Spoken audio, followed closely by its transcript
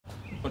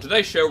On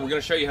today's show, we're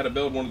going to show you how to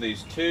build one of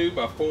these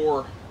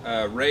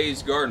 2x4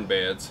 raised garden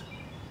beds,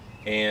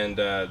 and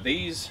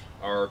these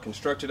are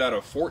constructed out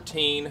of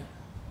 14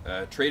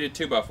 treated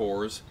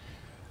 2x4s.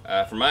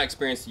 From my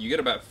experience, you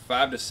get about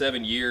 5 to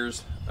 7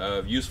 years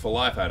of useful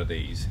life out of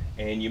these,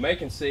 and you may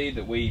can see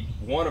that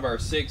one of our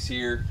 6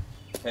 here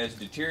has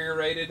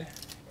deteriorated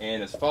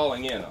and is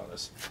falling in on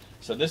us.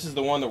 So this is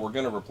the one that we're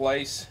going to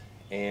replace,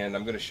 and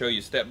I'm going to show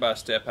you step by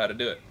step how to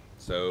do it.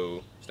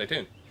 So stay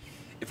tuned.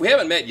 If we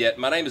haven't met yet,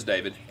 my name is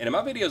David, and in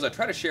my videos I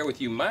try to share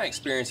with you my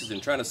experiences in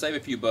trying to save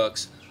a few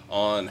bucks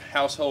on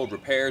household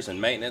repairs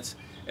and maintenance,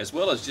 as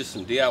well as just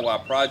some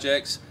DIY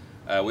projects.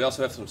 We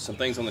also have some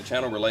things on the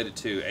channel related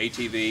to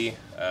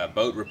ATV,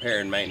 boat repair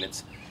and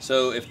maintenance.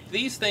 So if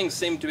these things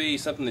seem to be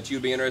something that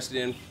you'd be interested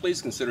in, please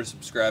consider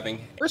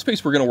subscribing. First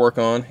piece we're going to work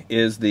on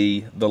is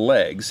the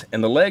legs,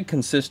 and the leg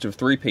consists of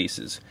 3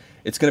 pieces.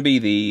 It's going to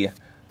be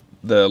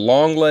the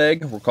long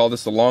leg. We'll call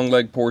this the long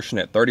leg portion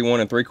at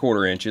 31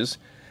 3/4 inches.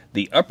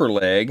 The upper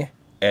leg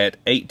at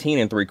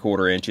 18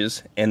 3/4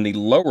 inches, and the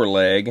lower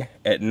leg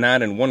at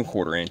 9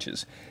 1/4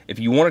 inches. If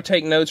you want to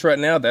take notes right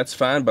now, that's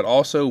fine, but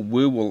also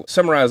we will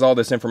summarize all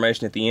this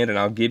information at the end, and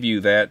I'll give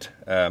you that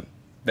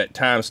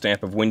time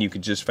stamp of when you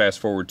could just fast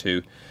forward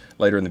to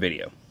later in the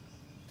video.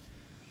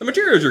 The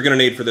materials you're going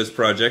to need for this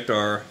project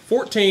are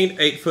 14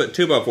 8-foot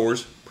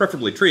 2x4s,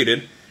 preferably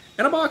treated,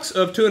 and a box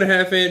of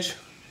 2.5 inch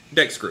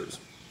deck screws.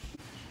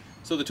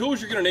 So the tools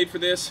you're going to need for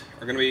this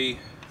are going to be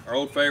our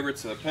old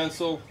favorites: a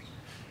pencil,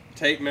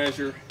 tape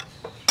measure.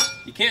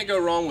 You can't go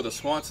wrong with a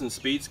Swanson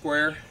speed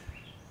square.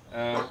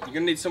 You're going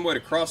to need some way to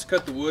cross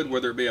cut the wood,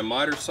 whether it be a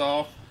mitre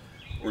saw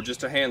or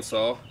just a hand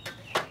saw.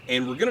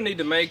 And we're going to need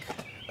to make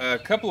a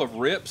couple of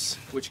rips,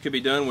 which could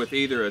be done with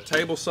either a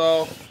table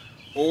saw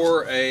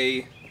or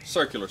a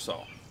circular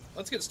saw.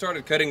 Let's get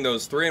started cutting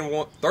those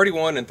 31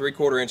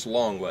 3/4 inch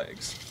long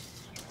legs.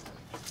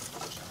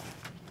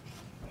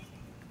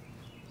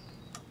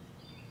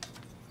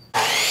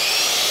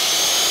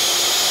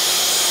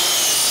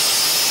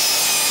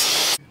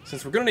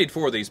 Since we're going to need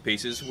 4 of these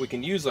pieces, we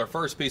can use our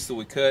first piece that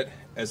we cut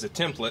as a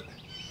template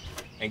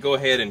and go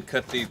ahead and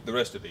cut the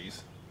rest of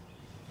these.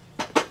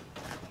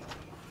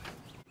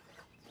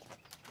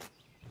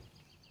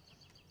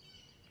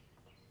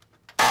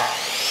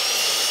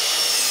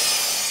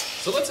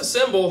 So let's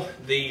assemble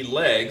the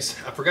legs.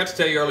 I forgot to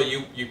tell you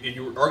earlier,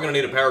 you are going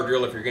to need a power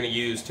drill if you're going to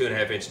use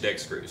 2.5 inch deck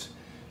screws.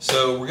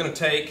 So we're going to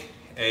take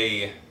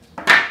a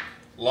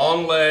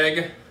long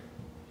leg,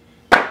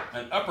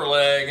 an upper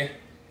leg,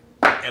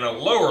 and a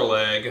lower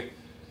leg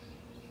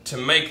to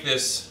make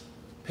this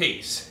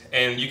piece.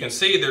 And you can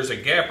see there's a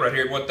gap right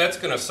here. What that's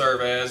going to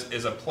serve as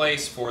is a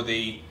place for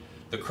the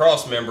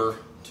cross member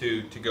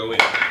to go in.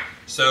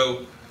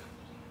 So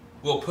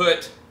we'll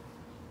put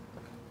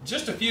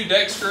just a few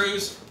deck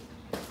screws.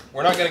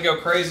 We're not going to go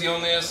crazy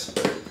on this.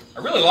 I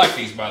really like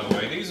these, by the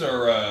way. These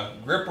are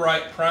Grip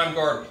Right Prime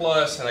Guard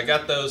Plus, and I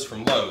got those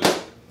from Lowe's.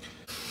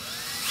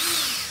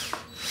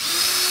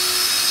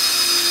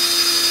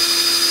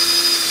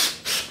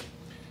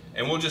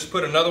 And we'll just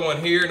put another one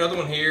here,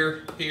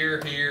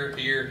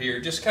 here,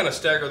 just kind of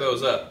stagger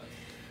those up.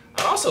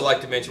 I'd also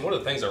like to mention one of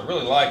the things I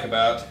really like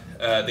about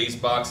these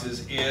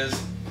boxes is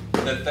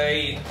that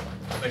they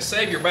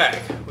save your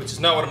back, which is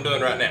not what I'm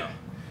doing right now.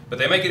 But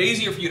they make it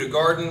easier for you to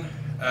garden,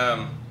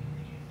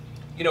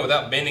 you know,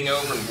 without bending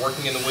over and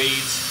working in the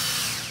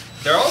weeds.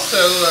 They're also,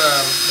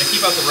 they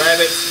keep out the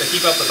rabbits, they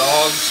keep out the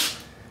dogs.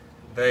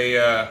 They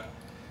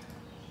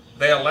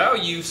allow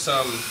you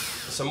some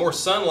more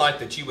sunlight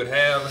that you would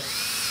have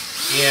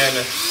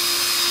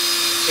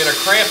in a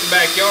cramped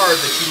backyard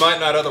that you might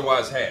not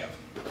otherwise have.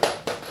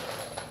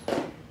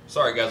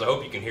 Sorry guys, I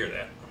hope you can hear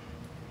that.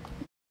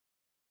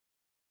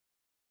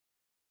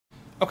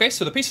 Okay,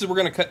 so the pieces we're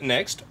going to cut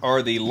next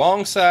are the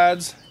long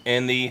sides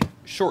and the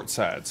short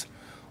sides.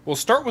 We'll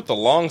start with the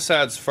long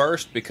sides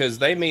first because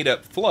they meet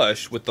up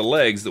flush with the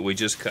legs that we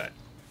just cut.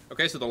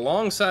 Okay, so the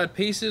long side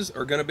pieces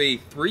are going to be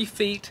 3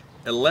 feet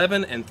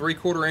 11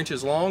 3/4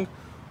 inches long.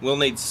 We'll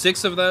need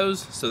 6 of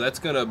those, so that's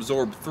going to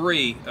absorb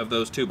 3 of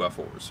those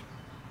 2x4s.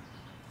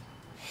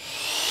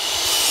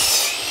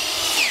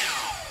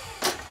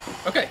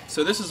 Okay,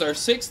 so this is our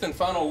 6th and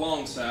final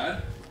long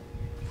side.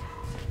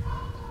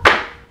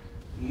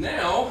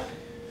 Now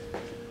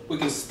we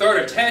can start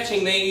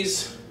attaching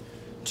these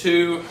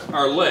to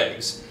our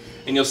legs.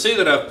 And you'll see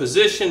that I've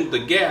positioned the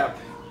gap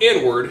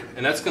inward,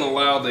 and that's going to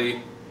allow the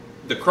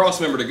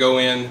cross member to go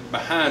in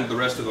behind the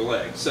rest of the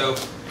leg. So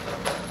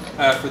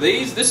for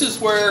these, this is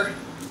where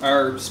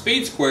our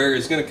speed square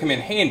is going to come in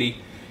handy.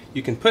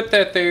 You can put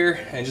that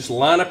there and just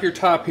line up your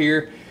top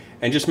here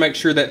and just make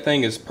sure that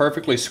thing is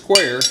perfectly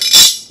square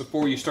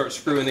before you start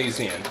screwing these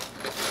in.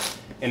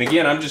 And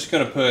again, I'm just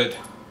going to put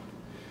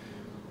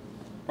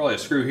probably a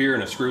screw here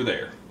and a screw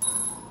there.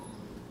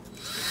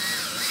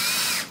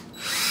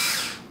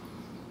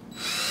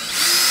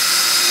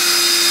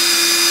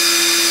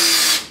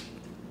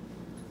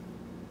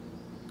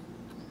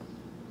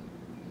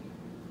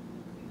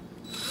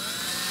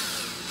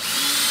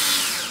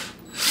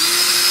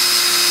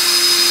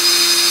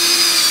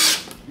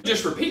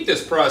 Just repeat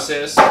this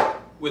process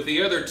with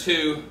the other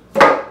two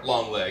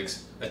long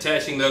legs,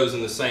 attaching those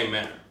in the same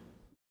manner.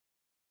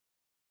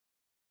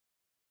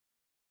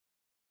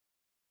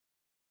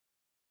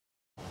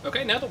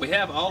 Okay, now that we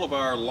have all of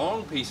our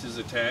long pieces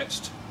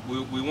attached,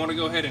 we want to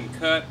go ahead and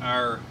cut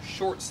our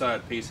short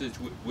side pieces,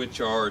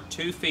 which are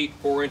 2 feet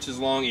 4 inches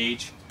long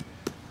each.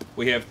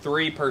 We have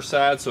 3 per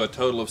side, so a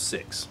total of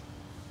 6.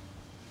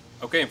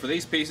 Okay, and for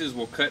these pieces,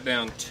 we'll cut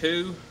down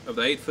 2 of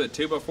the 8-foot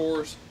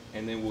 2x4s,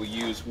 and then we'll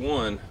use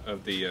 1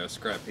 of the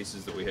scrap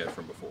pieces that we had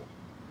from before.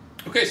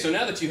 Okay, so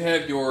now that you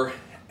have your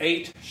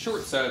 8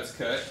 short sides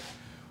cut,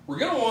 we're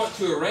going to want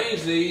to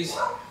arrange these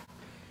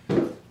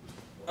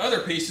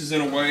other pieces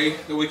in a way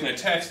that we can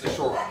attach the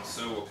short ones.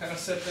 So we'll kind of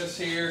set this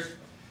here.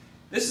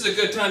 This is a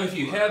good time if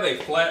you have a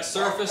flat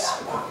surface.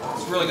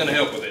 It's really going to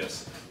help with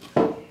this.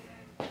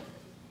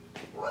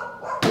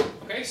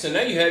 Okay, so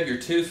now you have your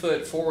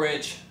 2-foot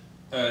 4-inch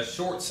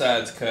short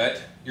sides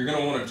cut. You're going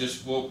to want to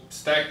we'll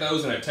stack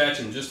those and attach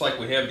them just like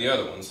we have the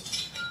other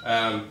ones.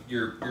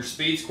 Your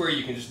speed square,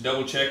 you can just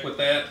double check with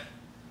that.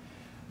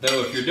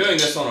 Though if you're doing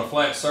this on a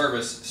flat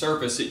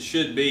surface, it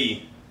should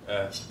be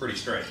pretty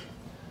straight.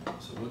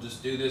 So we'll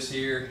just do this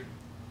here.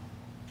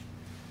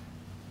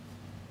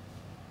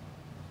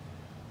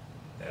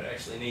 That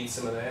actually needs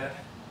some of that.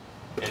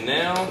 And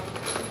now,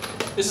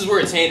 this is where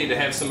it's handy to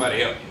have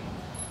somebody help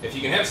you. If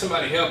you can have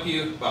somebody help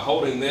you by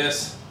holding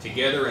this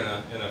together in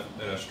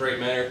a straight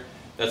manner,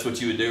 that's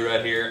what you would do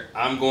right here.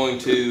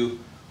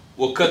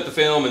 We'll cut the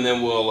film and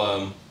then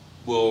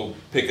we'll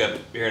pick up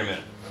here in a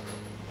minute.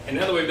 And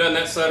now that we've done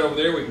that side over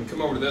there, we can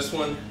come over to this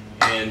one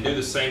and do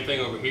the same thing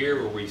over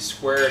here where we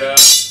square it up.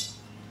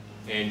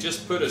 And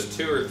just put us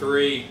 2 or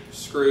 3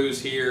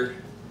 screws here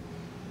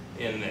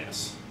in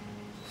this.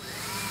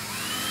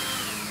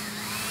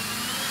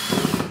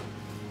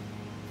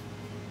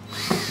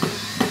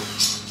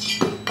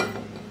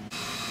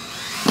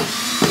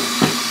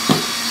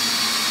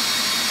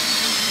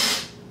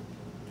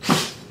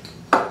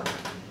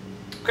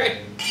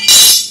 Okay,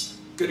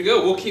 good to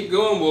go. We'll keep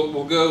going.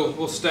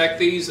 We'll stack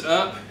these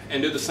up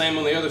and do the same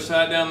on the other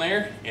side down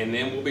there, and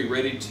then we'll be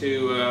ready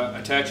to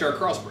attach our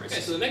cross braces.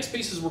 Okay, so the next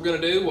pieces we're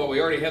going to do, while we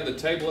already have the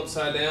table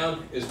upside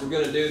down, is we're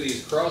going to do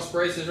these cross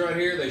braces right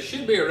here. They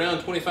should be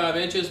around 25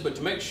 inches, but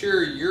to make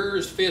sure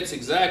yours fits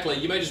exactly,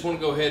 you may just want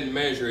to go ahead and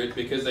measure it,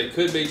 because they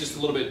could be just a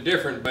little bit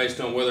different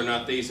based on whether or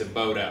not these have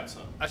bowed out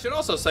some. I should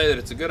also say that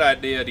it's a good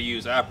idea to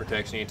use eye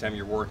protection anytime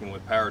you're working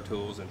with power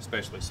tools, and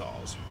especially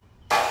saws.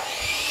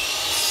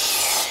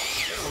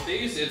 With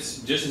these,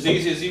 it's just as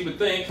easy as you would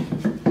think.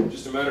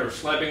 Just a matter of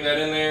slapping that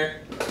in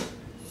there,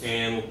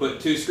 and we'll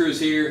put 2 screws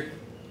here,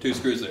 2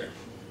 screws there.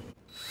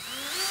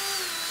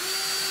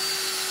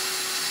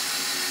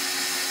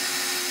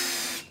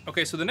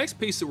 Okay, so the next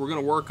piece that we're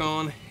going to work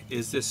on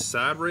is this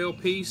side rail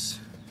piece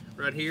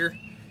right here,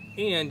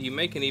 and you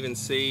may can even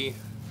see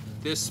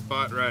this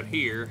spot right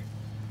here.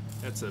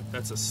 That's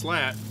a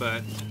slat,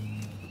 but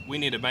we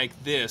need to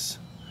make this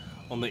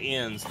on the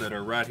ends that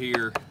are right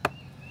here.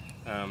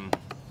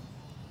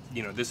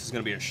 You know, this is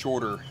going to be a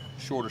shorter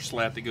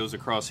slat that goes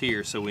across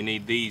here, so we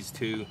need these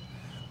 2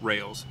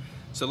 rails.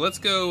 So let's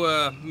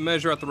go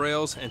measure out the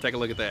rails and take a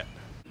look at that.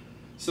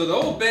 So the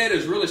old bed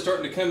is really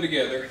starting to come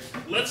together.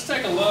 Let's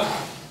take a look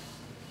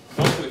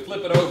once we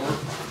flip it over.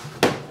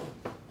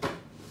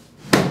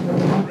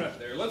 Right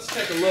there. Let's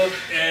take a look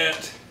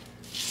at,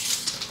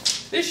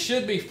 this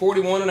should be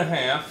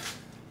 41.5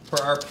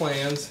 for our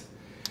plans.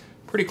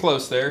 Pretty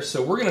close there.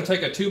 So we're going to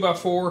take a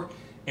 2x4,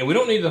 and we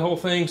don't need the whole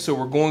thing, so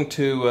we're going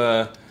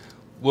to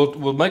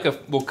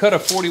we'll cut a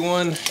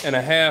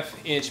 41.5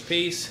 inch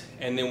piece,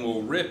 and then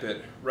we'll rip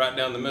it right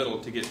down the middle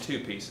to get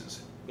 2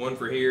 pieces. One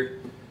for here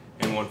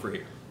and one for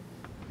here.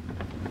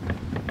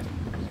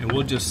 And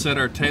we'll just set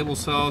our table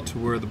saw to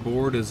where the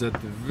board is at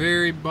the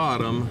very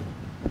bottom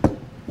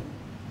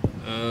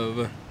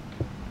of,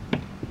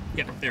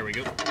 yeah, there we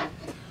go.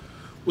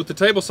 With the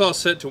table saw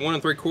set to 1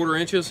 3/4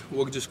 inches,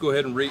 we'll just go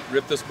ahead and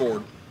rip this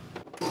board.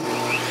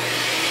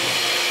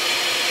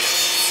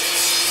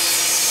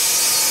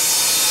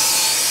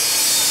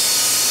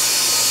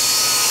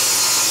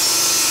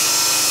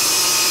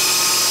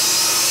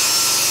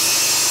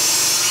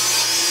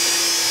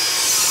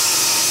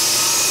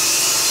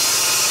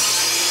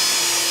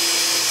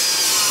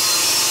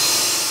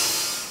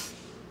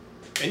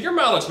 And your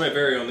mileage may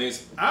vary on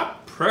these. I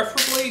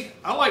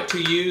like to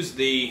use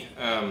the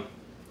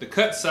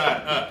cut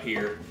side up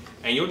here,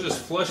 and you'll just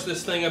flush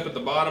this thing up at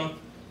the bottom,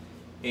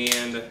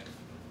 and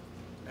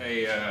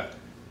a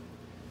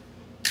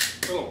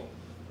little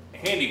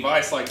handy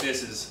vise like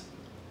this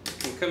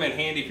will come in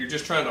handy if you're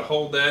just trying to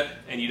hold that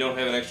and you don't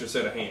have an extra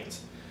set of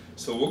hands.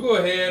 So we'll go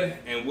ahead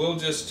and we'll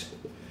just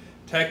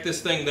tack this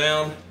thing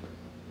down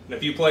in a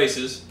few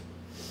places.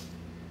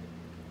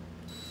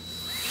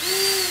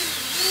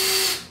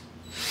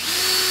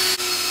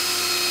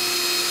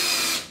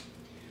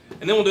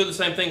 And then we'll do the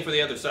same thing for the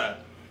other side.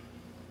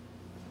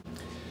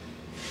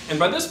 And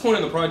by this point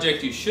in the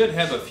project, you should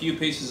have a few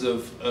pieces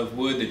of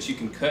wood that you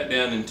can cut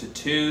down into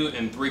 2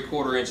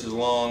 3/4 inches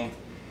long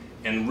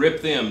and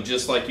rip them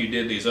just like you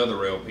did these other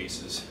rail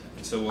pieces.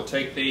 And so we'll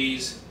take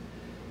these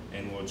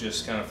and we'll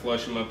just kind of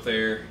flush them up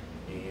there,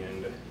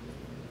 and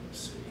let's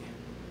see.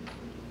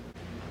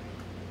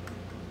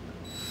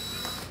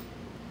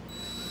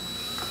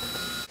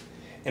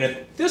 And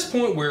at this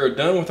point we're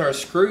done with our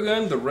screw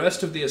gun. The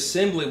rest of the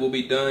assembly will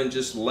be done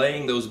just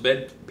laying those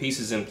bed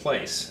pieces in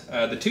place.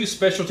 The two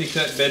specialty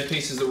cut bed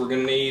pieces that we're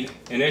going to need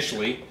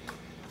initially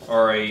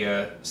are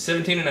a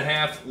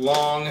 17.5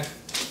 long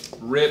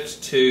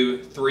ripped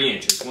to 3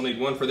 inches. We'll need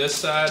one for this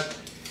side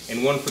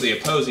and one for the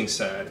opposing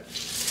side.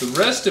 The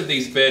rest of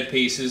these bed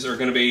pieces are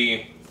going to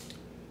be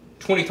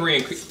 23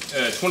 and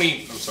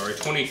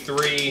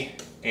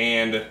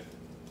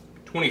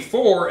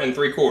 24 and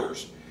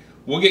 3/4.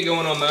 We'll get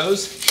going on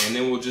those, and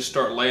then we'll just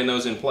start laying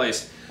those in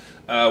place.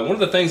 One of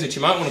the things that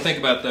you might want to think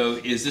about, though,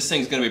 is this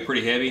thing's going to be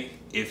pretty heavy.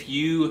 If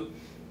you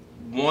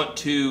want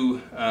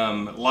to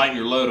lighten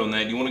your load on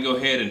that, you want to go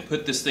ahead and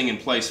put this thing in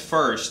place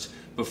first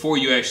before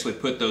you actually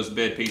put those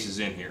bed pieces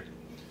in here.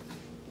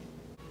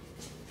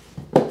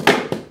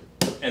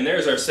 And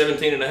there's our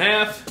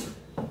 17.5.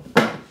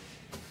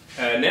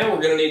 Now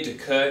we're going to need to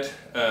cut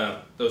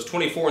those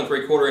 24 and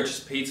 3/4 inches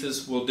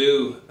pieces. We'll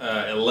do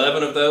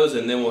 11 of those,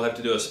 and then we'll have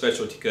to do a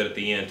specialty cut at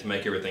the end to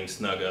make everything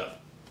snug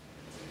up.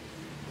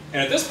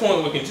 And at this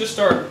point we can just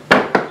start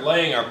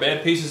laying our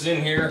bed pieces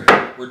in here.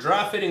 We're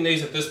dry fitting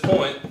these at this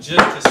point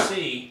just to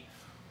see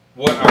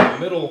what our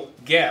middle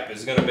gap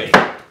is going to be.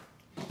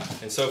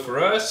 And so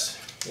for us,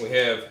 we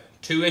have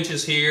 2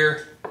 inches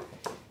here,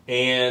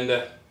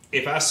 and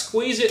if I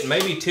squeeze it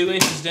maybe 2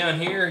 inches down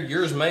here,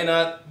 yours may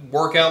not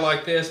work out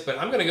like this, but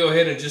I'm going to go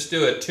ahead and just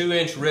do a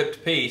 2-inch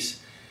ripped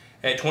piece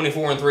at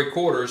 24 and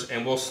 3/4,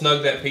 and we'll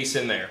snug that piece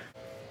in there.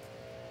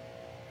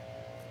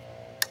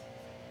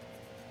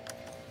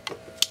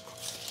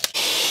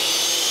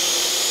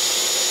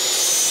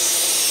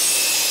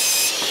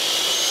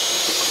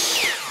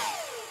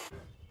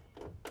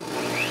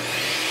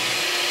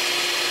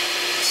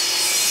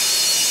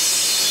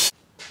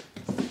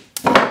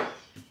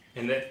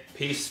 And that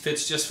piece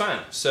fits just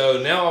fine.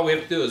 So now all we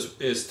have to do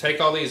is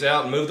take all these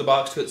out and move the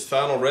box to its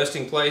final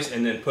resting place,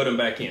 and then put them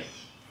back in.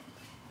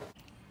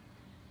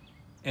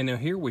 And now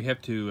here we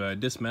have to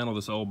dismantle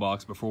this old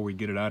box before we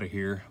get it out of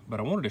here. But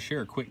I wanted to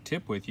share a quick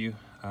tip with you,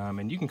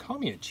 and you can call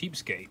me a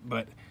cheapskate,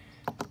 but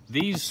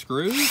these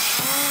screws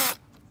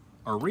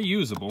are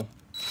reusable.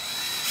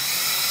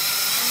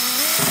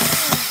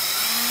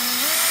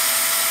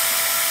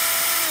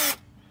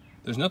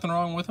 There's nothing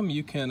wrong with them.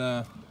 You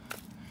can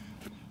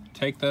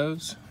take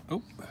those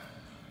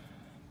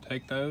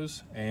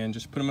and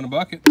just put them in a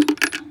bucket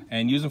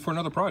and use them for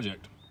another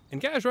project. And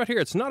guys, right here,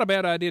 it's not a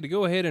bad idea to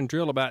go ahead and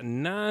drill about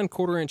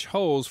 9/4 inch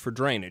holes for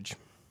drainage.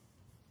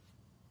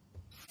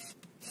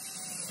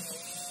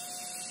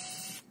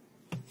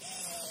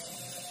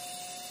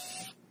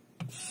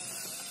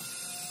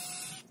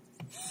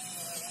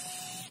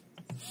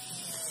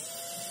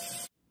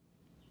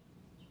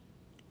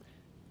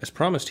 As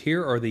promised,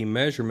 here are the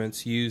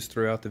measurements used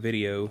throughout the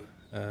video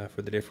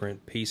for the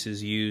different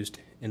pieces used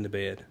in the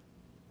bed.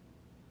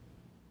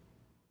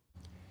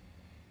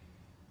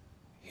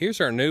 Here's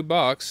our new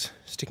box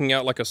sticking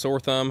out like a sore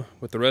thumb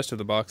with the rest of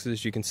the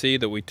boxes. You can see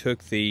that we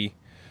took the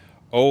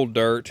old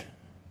dirt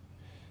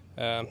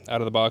out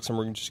of the box, and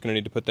we're just going to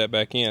need to put that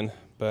back in.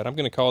 But I'm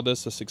going to call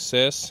this a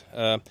success.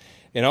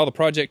 And all the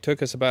project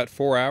took us about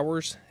 4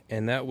 hours,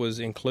 and that was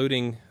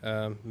including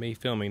me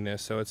filming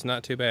this, so it's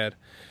not too bad.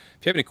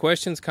 If you have any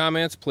questions,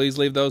 comments, please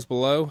leave those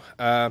below.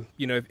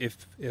 You know,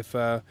 if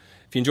you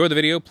enjoyed the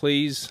video,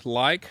 please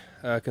like,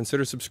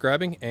 consider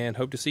subscribing, and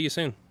hope to see you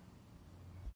soon.